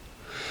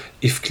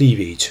 If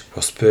cleavage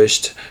was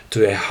pushed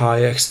to a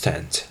higher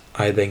extent,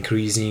 either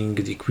increasing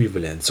the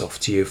equivalence of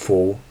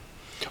TFO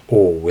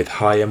or with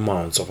high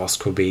amounts of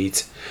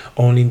ascorbate,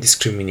 only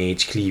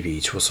indiscriminate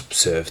cleavage was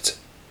observed,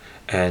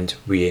 and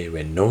we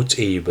were not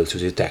able to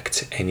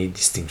detect any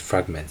distinct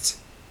fragments.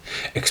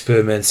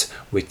 Experiments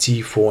with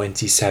T4 and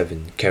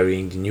T7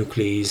 carrying the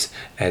nuclease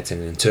at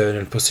an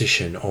internal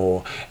position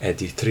or at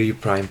the 3'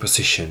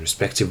 position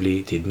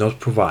respectively did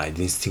not provide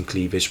distinct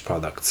cleavage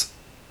products.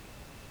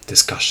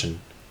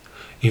 Discussion: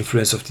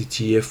 influence of the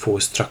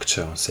TF4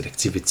 structure on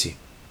selectivity.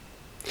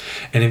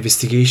 An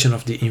investigation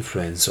of the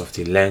influence of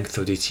the length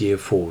of the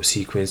TF4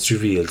 sequence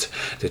revealed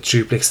that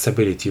triplex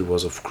stability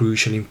was of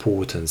crucial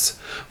importance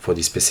for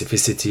the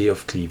specificity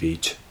of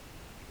cleavage.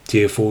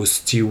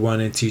 TFOs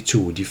T1 and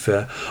T2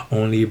 differ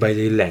only by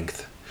their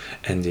length,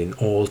 and in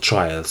all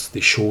trials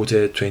the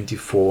shorter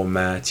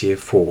 24-mer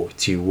TF4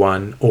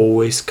 T1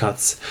 always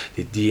cuts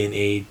the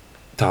DNA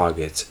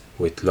target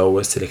with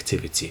lower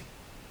selectivity.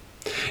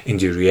 In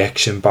the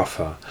reaction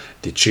buffer,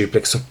 the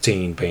triplex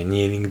obtained by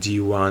annealing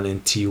D1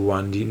 and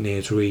T1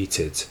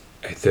 denaturated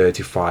at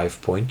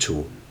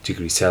 35.2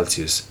 degrees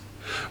Celsius,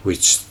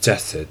 which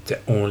suggested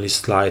that only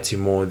slightly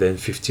more than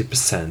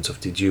 50%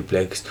 of the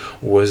duplex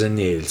was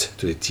annealed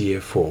to the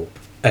TF4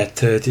 at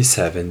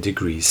 37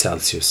 degrees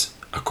Celsius.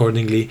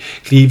 Accordingly,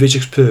 cleavage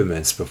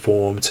experiments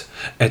performed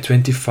at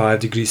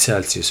 25 degrees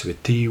Celsius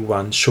with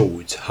T1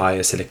 showed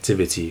higher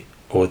selectivity,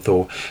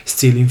 although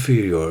still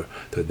inferior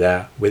to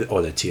that with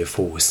other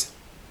TF4s.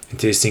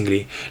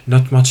 Interestingly,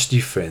 not much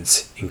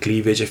difference in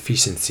cleavage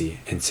efficiency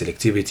and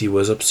selectivity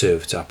was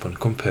observed upon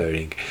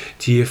comparing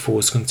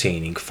TF4s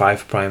containing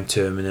 5'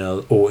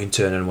 terminal or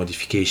internal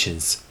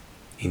modifications.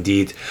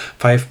 Indeed,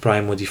 5'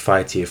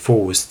 modified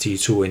TF4s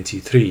T2 and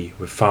T3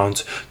 were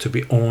found to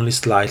be only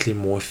slightly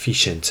more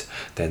efficient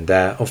than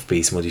that of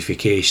base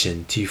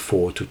modification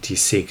T4 to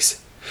T6,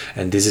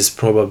 and this is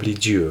probably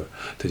due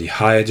to the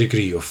higher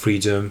degree of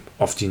freedom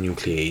of the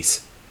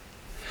nuclease,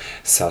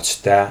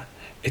 such that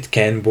it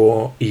can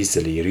more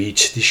easily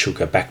reach the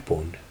sugar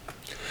backbone.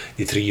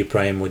 The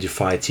 3'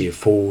 modified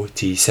TF4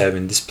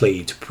 T7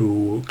 displayed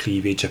poor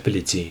cleavage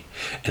ability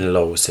and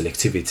low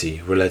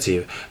selectivity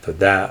relative to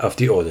that of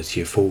the other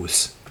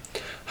TF4s.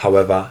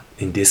 However,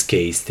 in this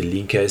case the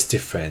linker is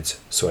different,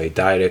 so a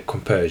direct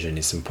comparison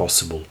is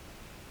impossible.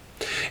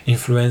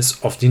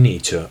 Influence of the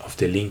nature of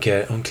the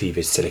linker on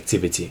cleavage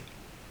selectivity.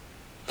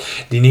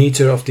 The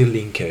nature of the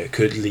linker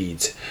could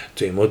lead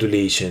to a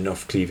modulation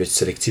of cleavage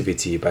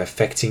selectivity by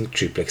affecting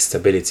triplex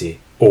stability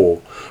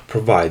or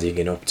providing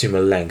an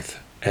optimal length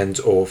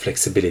and/or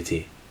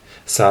flexibility,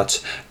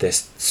 such that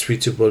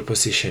suitable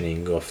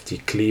positioning of the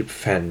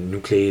cleave-fen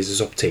nuclease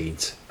is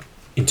obtained.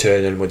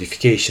 Internal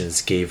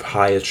modifications gave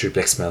higher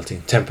triplex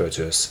melting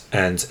temperatures,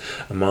 and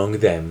among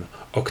them,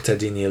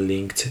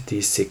 octadenyl-linked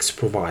T6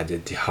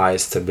 provided the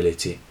highest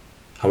stability.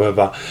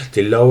 However,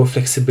 the lower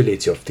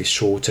flexibility of the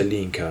shorter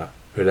linker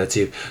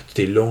relative to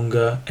the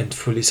longer and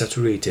fully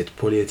saturated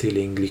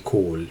polyethylene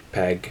glycol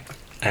PEG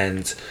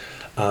and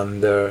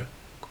under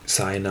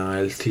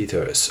cyanide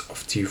titers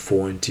of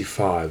T4 and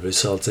T5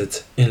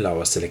 resulted in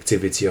lower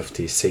selectivity of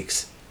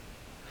T6.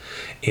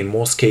 In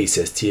most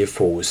cases,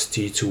 TFOs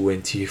T2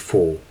 and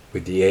T4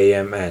 with the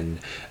AMN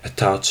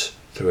attached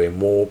through a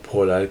more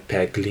polar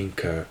PEG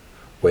linker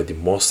were the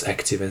most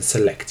active and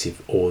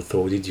selective,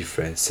 although the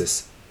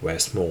differences were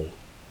small.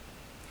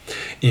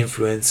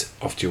 Influence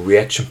of the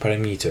reaction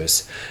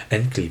parameters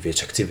and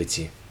cleavage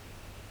activity.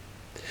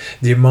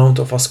 The amount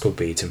of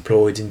ascorbate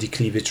employed in the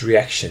cleavage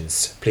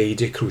reactions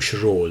played a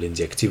crucial role in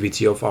the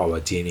activity of our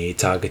DNA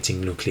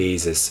targeting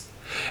nucleases,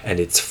 and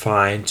its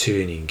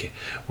fine-tuning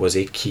was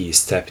a key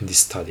step in the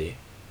study.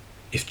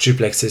 If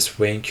triplexes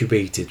were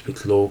incubated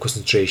with low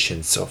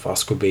concentrations of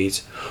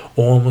ascorbate,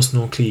 almost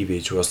no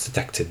cleavage was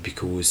detected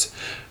because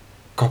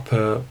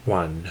copper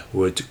 1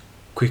 would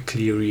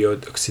quickly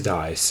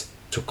reoxidize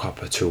to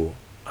copper 2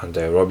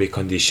 under aerobic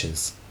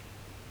conditions.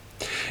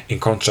 In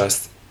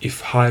contrast,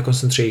 If high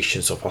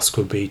concentrations of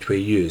ascorbate were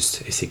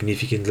used, a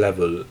significant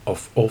level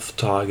of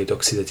off-target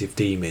oxidative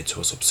damage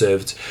was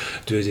observed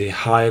due to the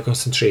higher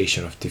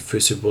concentration of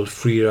diffusible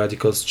free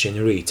radicals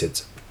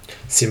generated.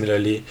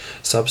 Similarly,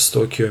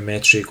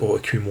 substoichiometric or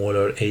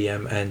equimolar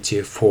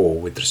AMN-TF4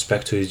 with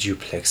respect to the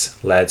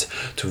duplex led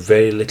to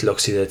very little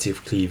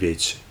oxidative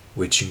cleavage,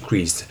 which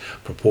increased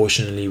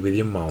proportionally with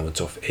the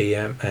amount of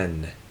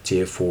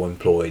AMN-TF4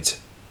 employed.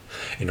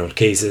 In all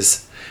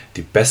cases,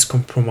 the best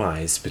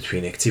compromise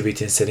between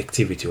activity and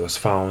selectivity was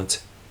found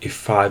if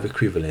 5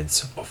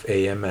 equivalents of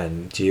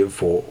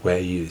AMN-TF4 were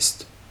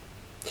used.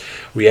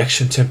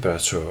 Reaction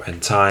temperature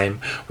and time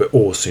were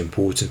also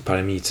important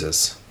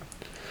parameters.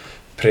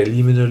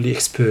 Preliminary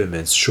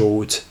experiments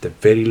showed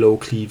that very low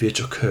cleavage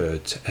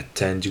occurred at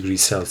 10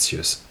 degrees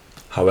Celsius.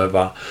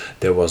 However,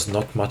 there was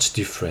not much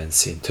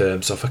difference in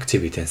terms of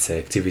activity and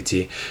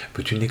selectivity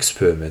between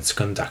experiments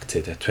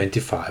conducted at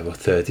 25 or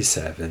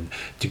 37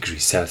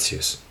 degrees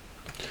Celsius.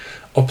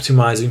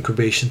 Optimized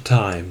incubation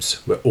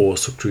times were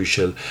also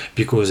crucial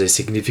because a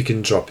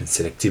significant drop in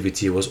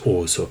selectivity was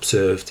also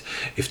observed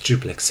if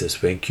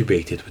triplexes were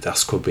incubated with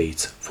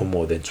ascorbate for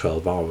more than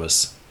 12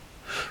 hours.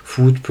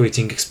 Food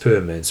protein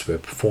experiments were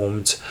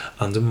performed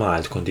under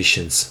mild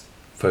conditions.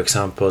 For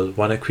example,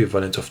 1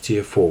 equivalent of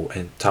TF4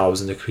 and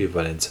 1000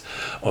 equivalent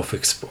of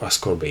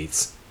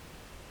ascorbates,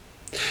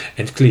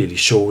 and clearly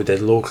showed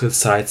that local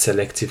site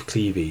selective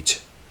cleavage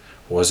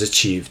was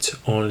achieved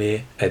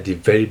only at the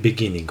very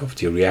beginning of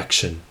the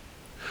reaction.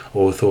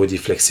 Although the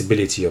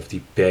flexibility of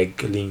the PEG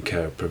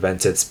linker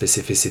prevented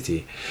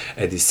specificity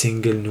at the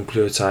single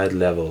nucleotide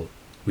level,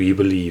 we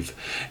believe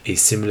a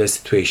similar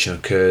situation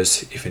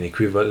occurs if an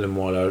equivalent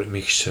molar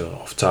mixture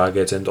of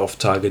target and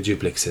off-target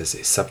duplexes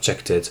is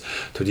subjected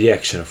to the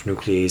action of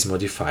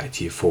nuclease-modified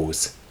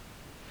TF4s.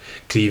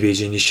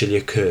 Cleavage initially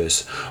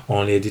occurs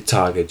only at the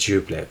target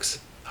duplex.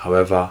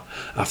 However,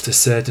 after a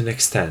certain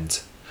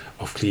extent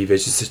of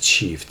cleavage is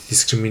achieved,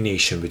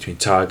 discrimination between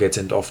target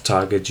and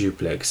off-target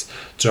duplex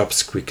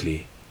drops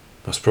quickly,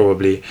 most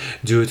probably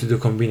due to the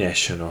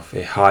combination of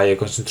a higher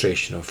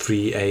concentration of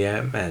free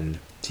AMN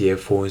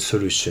TF4 in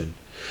solution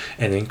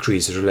and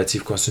increased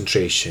relative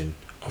concentration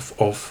of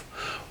off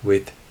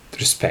with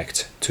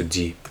respect to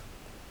D.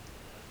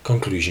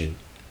 Conclusion.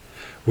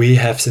 We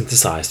have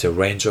synthesized a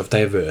range of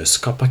diverse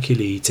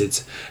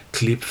kappa-chelated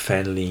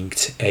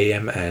ClIP-FEN-linked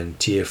AMN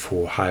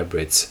TF4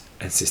 hybrids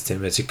and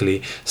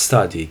systematically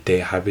studied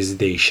their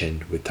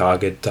hybridization with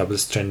target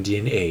double-strand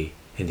DNA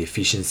and the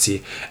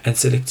efficiency and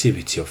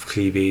selectivity of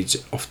cleavage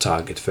of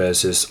target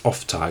versus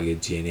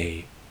off-target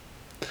DNA.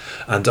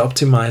 Under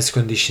optimized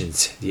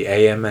conditions, the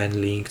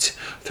AMN linked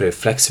through a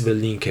flexible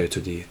linker to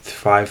the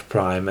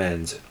 5'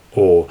 end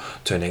or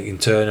to an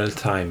internal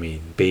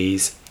thymine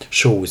base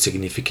showed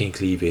significant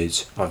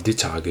cleavage of the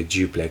target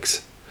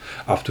duplex,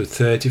 up to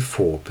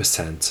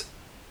 34%,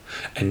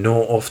 and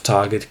no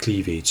off-target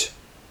cleavage.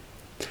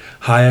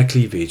 Higher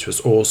cleavage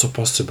was also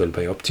possible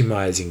by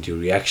optimizing the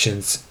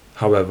reactions.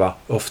 However,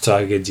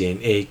 off-target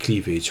DNA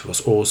cleavage was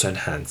also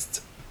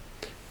enhanced.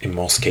 In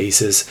most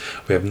cases,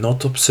 we have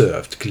not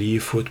observed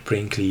clear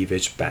footprint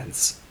cleavage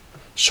bands,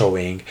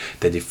 showing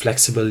that the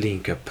flexible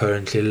linker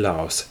apparently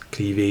allows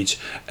cleavage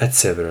at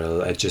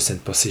several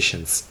adjacent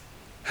positions.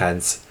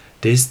 Hence,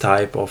 this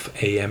type of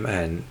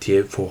AMN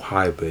TF4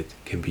 hybrid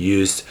can be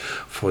used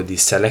for the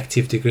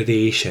selective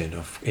degradation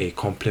of a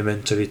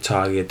complementary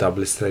target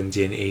double-strand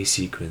DNA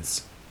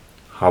sequence.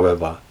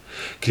 However,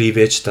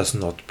 cleavage does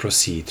not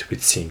proceed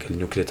with single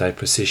nucleotide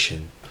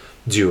precision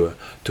due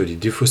to the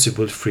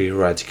diffusible free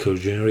radical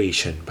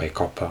generation by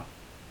copper.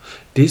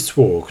 This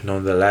work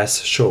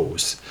nonetheless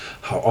shows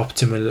how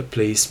optimal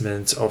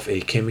placement of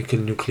a chemical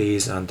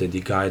nuclease under the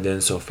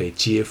guidance of a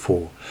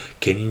TF4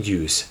 can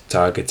induce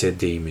targeted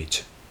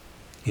damage.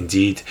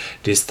 Indeed,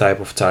 this type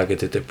of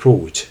targeted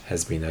approach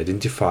has been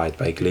identified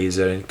by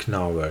Glaser and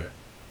Knauer,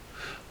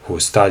 who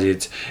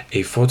studied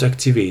a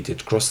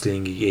photoactivated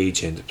cross-linking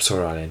agent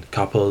psoralen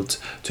coupled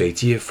to a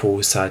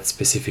TF4 site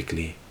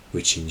specifically,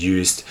 which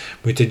induced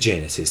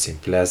mutagenesis in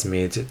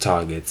plasmid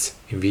targets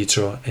in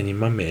vitro and in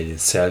mammalian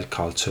cell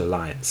culture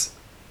lines.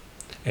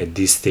 At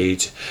this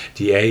stage,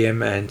 the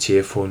AMN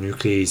TF4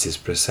 nucleases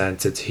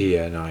presented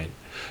here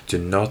do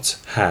not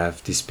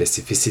have the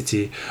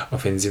specificity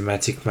of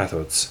enzymatic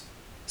methods,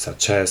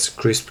 such as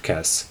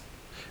CRISPR-Cas,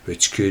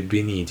 which could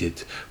be needed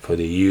for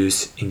their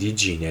use in the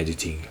gene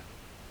editing.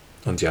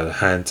 On the other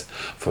hand,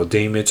 for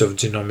damage of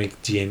genomic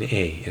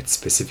DNA at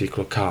specific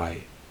loci,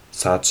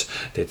 such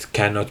that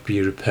cannot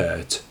be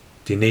repaired,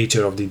 the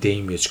nature of the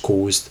damage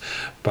caused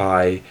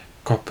by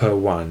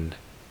copper-1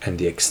 and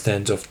the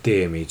extent of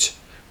damage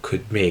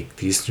could make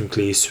this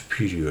nuclease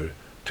superior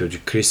to the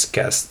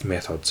CRISPR-Cas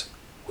method,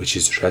 which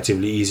is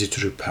relatively easy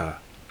to repair.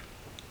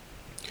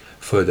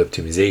 Further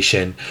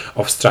optimization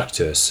of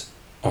structures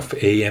of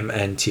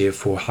AMN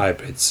TF4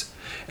 hybrids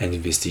and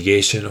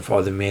investigation of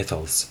other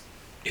metals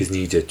is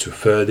needed to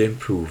further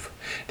improve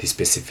the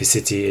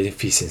specificity and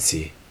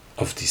efficiency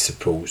of this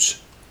approach.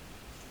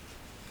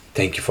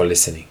 Thank you for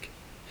listening.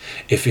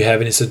 If you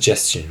have any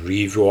suggestion,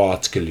 review, or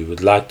article you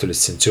would like to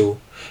listen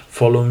to,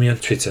 Follow me on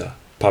Twitter,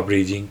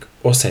 pubreading,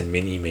 or send me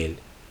an email,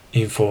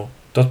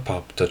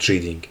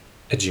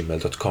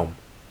 info.pub.reading@gmail.com.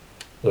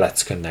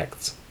 Let's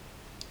connect.